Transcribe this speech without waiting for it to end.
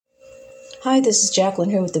Hi, this is Jacqueline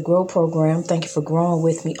here with the Grow Program. Thank you for growing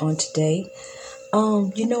with me on today.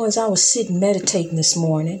 As I was sitting meditating this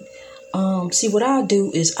morning, see what I'll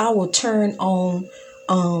do is I will turn on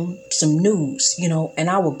some news, and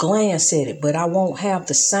I will glance at it, but I won't have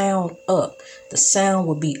the sound up. The sound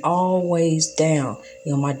will be always down.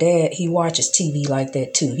 My dad, he watches TV like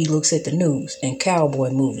that too. He looks at the news and cowboy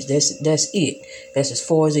movies. That's it. That's as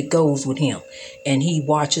far as it goes with him. And he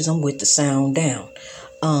watches them with the sound down.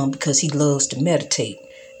 Because he loves to meditate.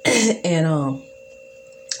 And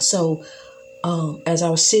so as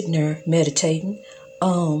I was sitting there meditating,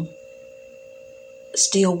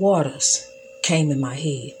 still waters came in my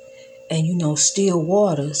head. And still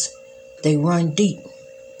waters, they run deep.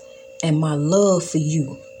 And my love for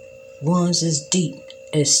you runs as deep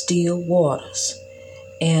as still waters.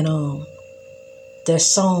 And that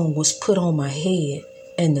song was put on my head,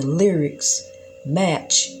 and the lyrics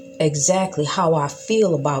match exactly how I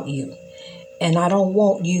feel about you. And I don't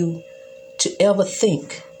want you to ever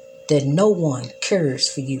think that no one cares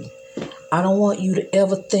for you. I don't want you to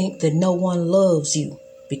ever think that no one loves you,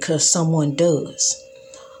 because someone does.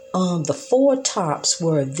 The Four Tops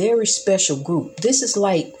were a very special group. This is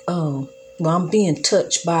like I'm being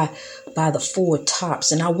touched by the Four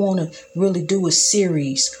Tops, and I want to really do a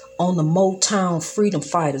series on the Motown freedom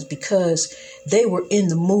fighters, because they were in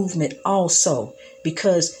the movement also,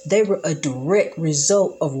 because they were a direct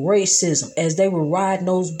result of racism. As they were riding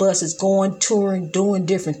those buses, going, touring, doing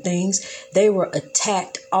different things, they were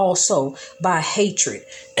attacked also by hatred,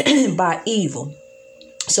 by evil.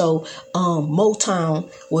 So Motown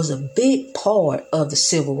was a big part of the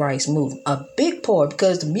civil rights movement, a big part,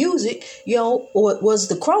 because the music, was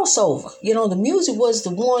the crossover. The music was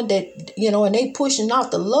the one that, and they pushing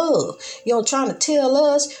out the love, trying to tell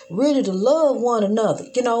us really to love one another,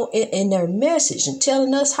 in their message, and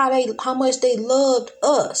telling us how much they loved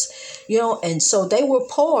us, and so they were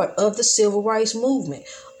part of the civil rights movement.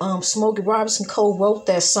 Smokey Robinson co-wrote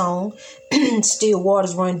that song, Still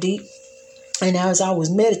Waters Run Deep. And as I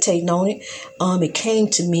was meditating on it, it came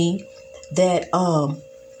to me that,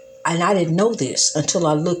 and I didn't know this until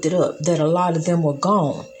I looked it up, that a lot of them were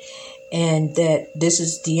gone. And that this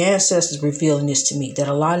is the ancestors revealing this to me, that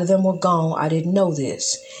a lot of them were gone. I didn't know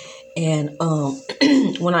this. And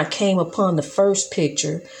when I came upon the first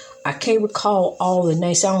picture, I can't recall all the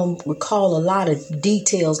names. I don't recall a lot of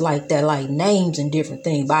details like that, like names and different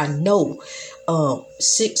things, but I know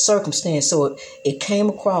circumstance. So it came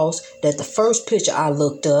across that the first picture I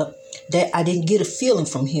looked up, that I didn't get a feeling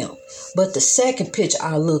from him. But the second picture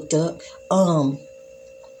I looked up,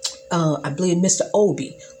 I believe Mr.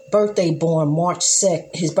 Obi, birthday born March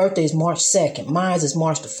 2nd. His birthday is March 2nd. Mine is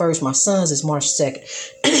March the 1st. My son's is March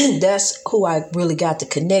 2nd. That's who I really got the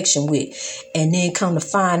connection with. And then come to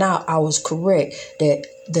find out I was correct, that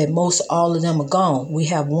most all of them are gone. We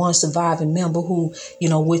have one surviving member who,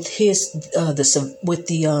 with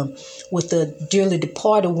the dearly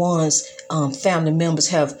departed ones, family members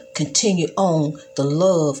have continued on the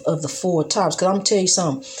love of the Four Tops. Because I'm going to tell you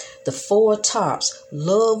something. The Four Tops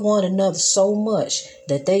love one another so much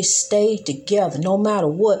that they stayed together no matter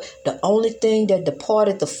what. The only thing that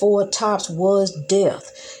departed the Four Tops was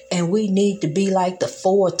death. And we need to be like the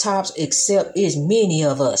Four Tops, except it's many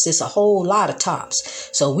of us. It's a whole lot of tops.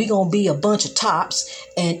 So we're going to be a bunch of tops,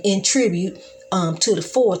 and in tribute to the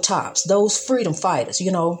Four Tops, those freedom fighters,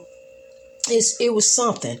 It was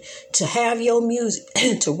something to have your music,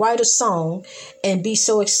 to write a song and be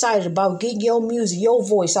so excited about getting your music, your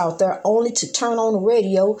voice out there, only to turn on the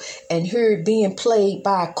radio and hear it being played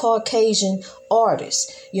by a Caucasian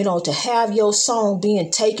artist, to have your song being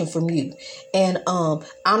taken from you. And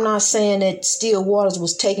I'm not saying that Still Waters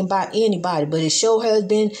was taken by anybody, but it sure has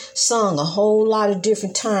been sung a whole lot of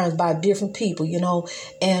different times by different people,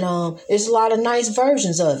 and there's a lot of nice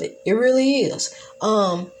versions of it. It really is.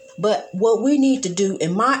 But what we need to do,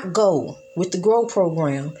 and my goal with the Grow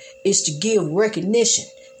Program, is to give recognition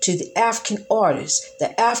to the African artists,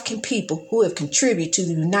 the African people who have contributed to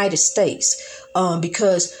the United States,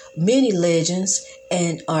 because many legends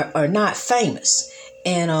are not famous.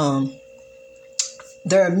 And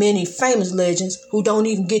there are many famous legends who don't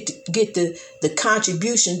even get the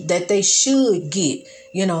contribution that they should get,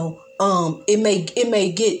 It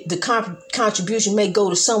may get the contribution may go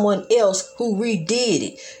to someone else who redid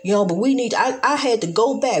it, but we need, I had to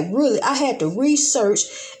go back, really, I had to research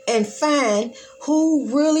and find who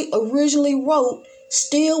really originally wrote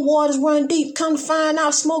Still Waters Run Deep. Come to find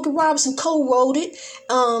out, Smokey Robinson co-wrote it,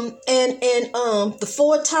 and the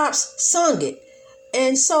Four Tops sung it.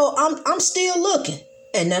 And so I'm still looking.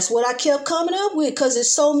 And that's what I kept coming up with, because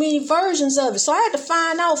there's so many versions of it. So I had to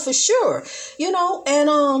find out for sure,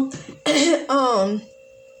 and um,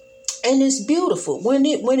 and it's beautiful. When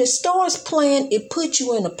it starts playing, it puts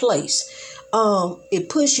you in a place. It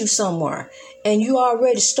puts you somewhere. And you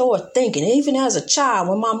already start thinking. Even as a child,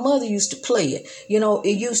 when my mother used to play it,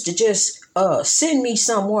 it used to just send me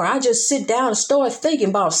somewhere. I just sit down and start thinking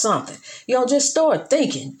about something. Just start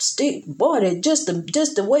thinking. Boy, just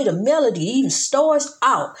the way the melody even starts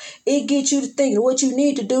out, it gets you to thinking. What you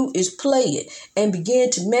need to do is play it and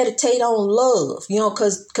begin to meditate on love.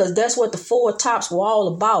 Because that's what the Four Tops were all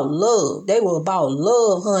about. Love. They were about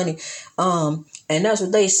love, honey. And that's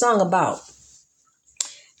what they sung about.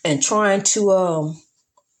 And trying to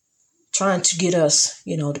get us,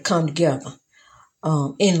 to come together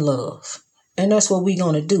in love. And that's what we're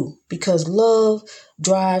going to do, because love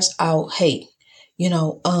drives out hate.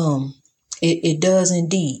 It does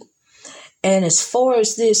indeed. And as far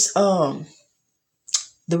as this, the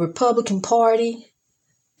Republican Party,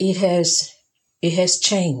 it has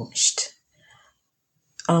changed.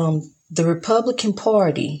 The Republican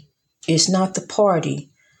Party is not the party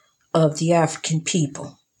of the African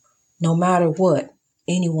people. No matter what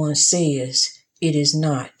anyone says, it is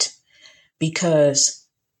not. Because,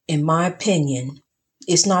 in my opinion,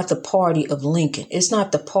 it's not the party of Lincoln. It's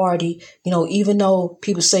not the party, even though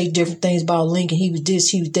people say different things about Lincoln, he was this,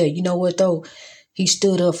 he was that. You know what, though? He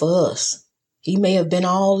stood up for us. He may have been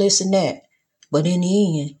all this and that, but in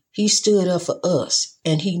the end, he stood up for us.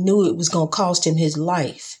 And he knew it was going to cost him his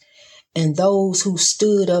life. And those who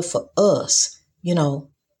stood up for us,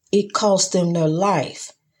 it cost them their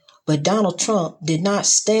life. But Donald Trump did not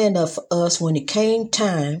stand up for us when it came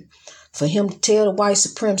time for him to tell the white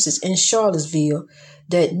supremacists in Charlottesville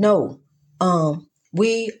that no,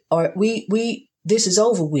 this is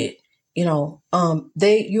over with. You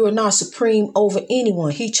are not supreme over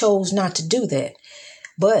anyone. He chose not to do that.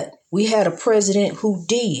 But we had a president who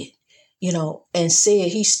did, and said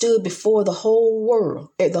he stood before the whole world.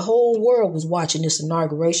 The whole world was watching this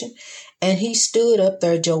inauguration. And he stood up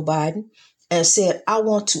there, Joe Biden, and said, I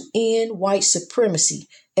want to end white supremacy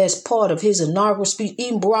as part of his inaugural speech.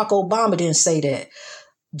 Even Barack Obama didn't say that.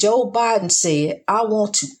 Joe Biden said, I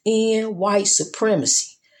want to end white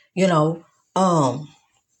supremacy. It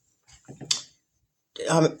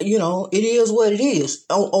is what it is.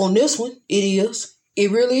 On this one, it is.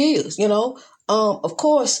 It really is. Of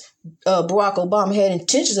course, Barack Obama had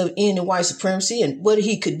intentions of ending white supremacy and what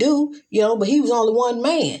he could do, but he was only one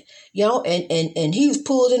man, and he was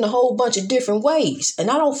pulled in a whole bunch of different ways. And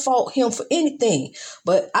I don't fault him for anything,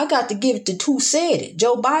 but I got to give it to who said it.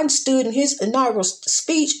 Joe Biden stood in his inaugural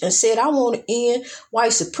speech and said, I want to end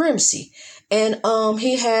white supremacy. And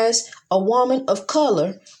he has a woman of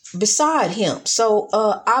color beside him. So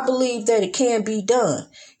I believe that it can be done.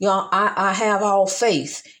 I have all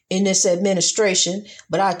faith in this administration,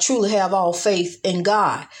 but I truly have all faith in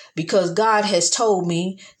God, because God has told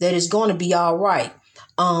me that it's going to be all right.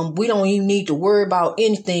 We don't even need to worry about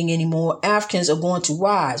anything anymore. Africans are going to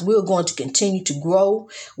rise. We are going to continue to grow.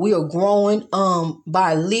 We are growing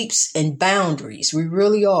by leaps and boundaries. We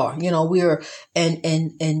really are. We are,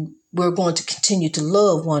 and we're going to continue to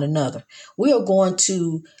love one another. We are going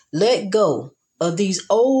to let go of these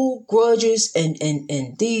old grudges and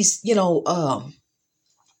these,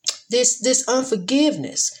 this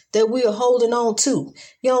unforgiveness that we are holding on to.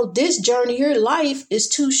 This journey here, life is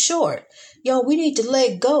too short. We need to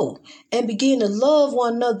let go and begin to love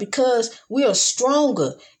one another, because we are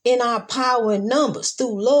stronger in our power and numbers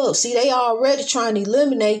through love. See, they are already trying to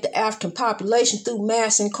eliminate the African population through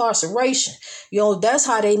mass incarceration. That's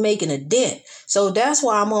how they making a dent. So that's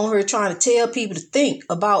why I'm on here trying to tell people to think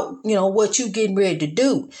about, what you getting ready to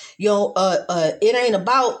do. It ain't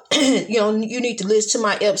about, you need to listen to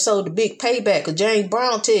my episode, The Big Payback, because James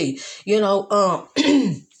Brown tell you,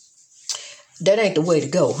 that ain't the way to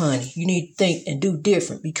go, honey. You need to think and do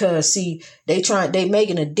different, because see, they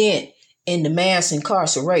making a dent in the mass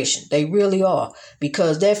incarceration. They really are,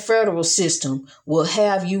 because that federal system will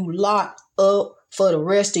have you locked up for the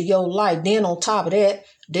rest of your life. Then on top of that,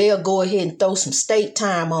 they'll go ahead and throw some state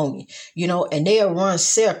time on you, and they'll run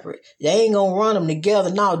separate. They ain't going to run them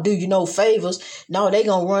together. Now, do you no favors? No, they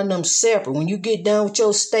going to run them separate. When you get done with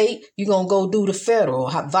your state, you're going to go do the federal,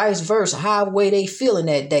 vice versa, however way they feeling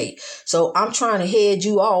that day. So I'm trying to head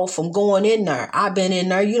you off from going in there. I've been in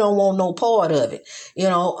there. You don't want no part of it,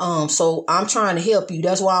 so I'm trying to help you.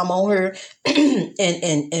 That's why I'm on here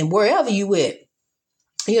and wherever you at.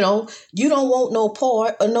 You don't want no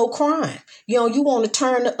part or no crime. You want to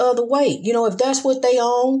turn the other way. If that's what they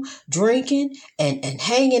own, drinking and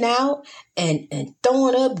hanging out and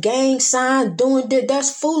throwing up gang signs, doing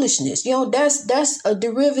that's foolishness. That's a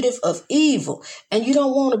derivative of evil. And you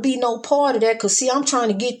don't want to be no part of that, because see, I'm trying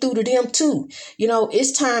to get through to them too.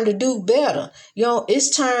 It's time to do better.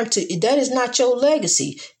 It's time that is not your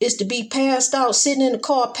legacy. It's to be passed out, sitting in the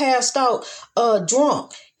car, passed out,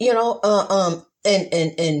 drunk, and on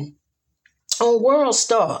World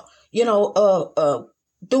Star,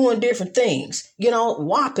 doing different things,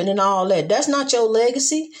 whopping and all that. That's not your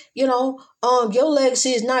legacy. Your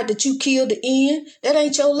legacy is not that you killed the end. That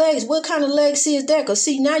ain't your legacy. What kind of legacy is that? Because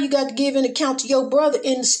see, now you got to give an account to your brother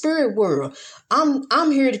in the spirit world.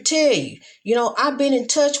 I'm here to tell you, I've been in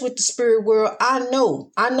touch with the spirit world. I know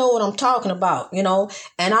what I'm talking about,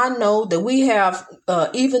 and I know that we have,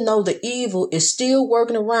 even though the evil is still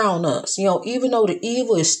working around us, even though the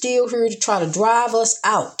evil is still here to try to drive us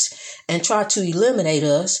out and try to eliminate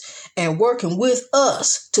us and working with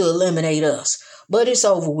us to eliminate us. But it's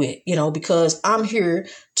over with, because I'm here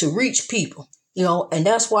to reach people. And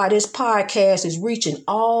that's why this podcast is reaching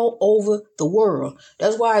all over the world.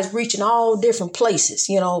 That's why it's reaching all different places,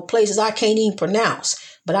 places I can't even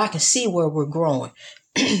pronounce, but I can see where we're growing.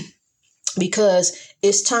 Because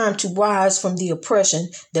it's time to rise from the oppression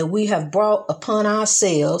that we have brought upon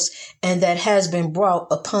ourselves and that has been brought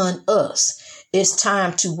upon us. It's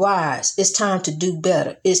time to rise. It's time to do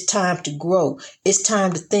better. It's time to grow. It's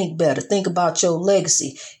time to think better. Think about your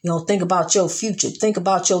legacy. Think about your future. Think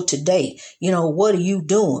about your today. What are you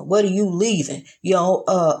doing? What are you leaving? You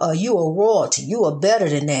a royalty. You are better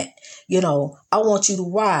than that. I want you to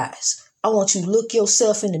rise. I want you to look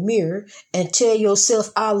yourself in the mirror and tell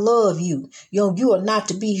yourself, I love you. You are not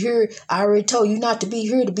to be here. I already told you not to be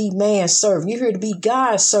here to be man's servant. You're here to be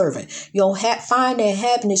God's servant. Find that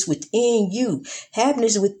happiness within you.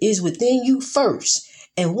 Happiness is within you first.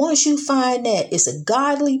 And once you find that, it's a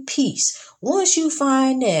godly peace. Once you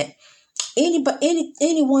find that,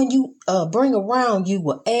 anyone you bring around you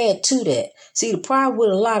will add to that. See, the problem with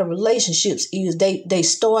a lot of relationships is they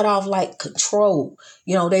start off like control.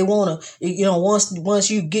 They want to,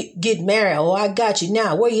 once you get married, oh, I got you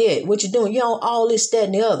now. Where you at? What you doing? All this, that,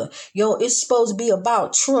 and the other. It's supposed to be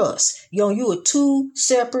about trust. You are two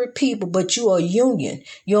separate people, but you are a union.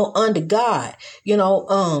 Under God.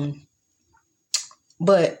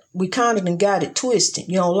 But we kind of got it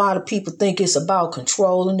twisted. A lot of people think it's about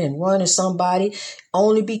controlling and running somebody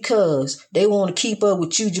only because they want to keep up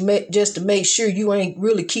with you just to make sure you ain't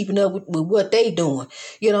really keeping up with what they doing.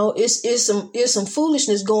 It's some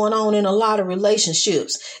foolishness going on in a lot of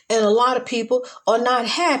relationships, and a lot of people are not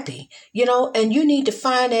happy, and you need to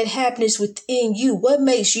find that happiness within you. What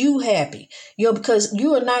makes you happy? Because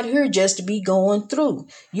you are not here just to be going through.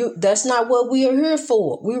 That's not what we are here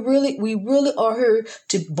for. We really are here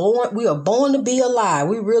we are born to be alive.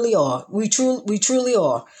 We really are. We truly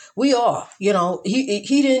are. We are,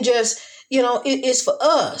 he didn't just, it's for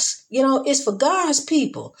us, it's for God's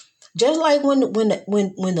people. Just like when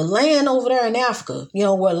the land over there in Africa,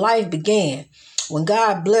 where life began, when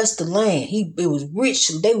God blessed the land, it was rich.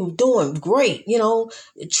 They were doing great,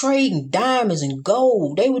 trading diamonds and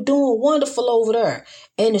gold. They were doing wonderful over there.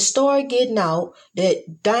 And it started getting out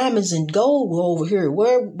that diamonds and gold were over here.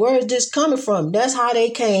 Where is this coming from? That's how they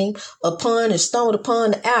came upon and stumbled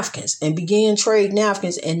upon the Africans and began trading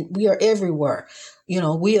Africans. And we are everywhere.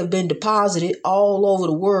 We have been deposited all over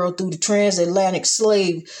the world through the transatlantic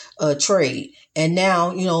slave trade. And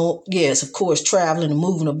now, yes, of course, traveling and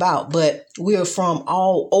moving about, but we are from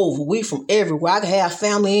all over. We from everywhere. I can have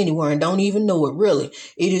family anywhere and don't even know it. Really,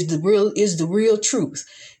 it is the real truth,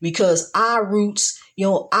 because our roots,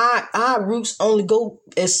 our roots only go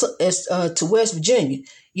as to West Virginia.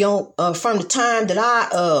 From the time that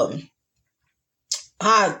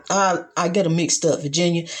I get them mixed up,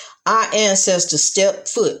 Virginia. Our ancestors stepped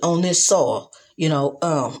foot on this soil.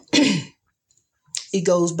 It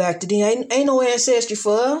goes back to them. Ain't no ancestry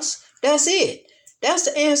for us. That's it. That's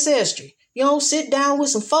the ancestry. Sit down with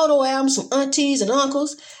some photo albums, some aunties and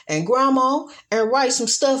uncles and grandma and write some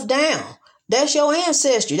stuff down. That's your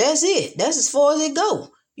ancestry. That's it. That's as far as it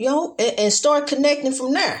go. And start connecting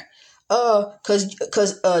from there. Cause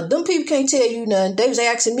them people can't tell you nothing. They was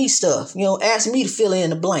asking me stuff, asking me to fill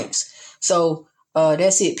in the blanks. So,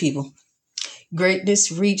 that's it, people.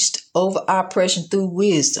 Greatness reached over oppression through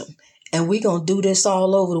wisdom. And we're going to do this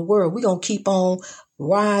all over the world. We're going to keep on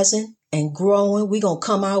rising and growing. We're going to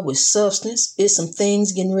come out with substance. It's some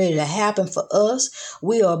things getting ready to happen for us.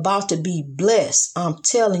 We are about to be blessed. I'm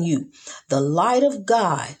telling you, the light of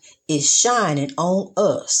God is shining on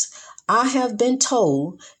us. I have been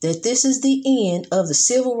told that this is the end of the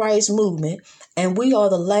civil rights movement and we are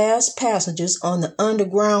the last passengers on the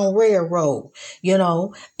Underground Railroad, and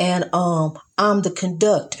I'm the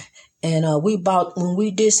conductor. And when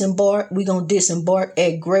we disembark, we gonna disembark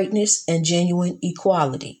at greatness and genuine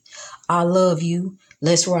equality. I love you.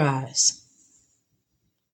 Let's rise.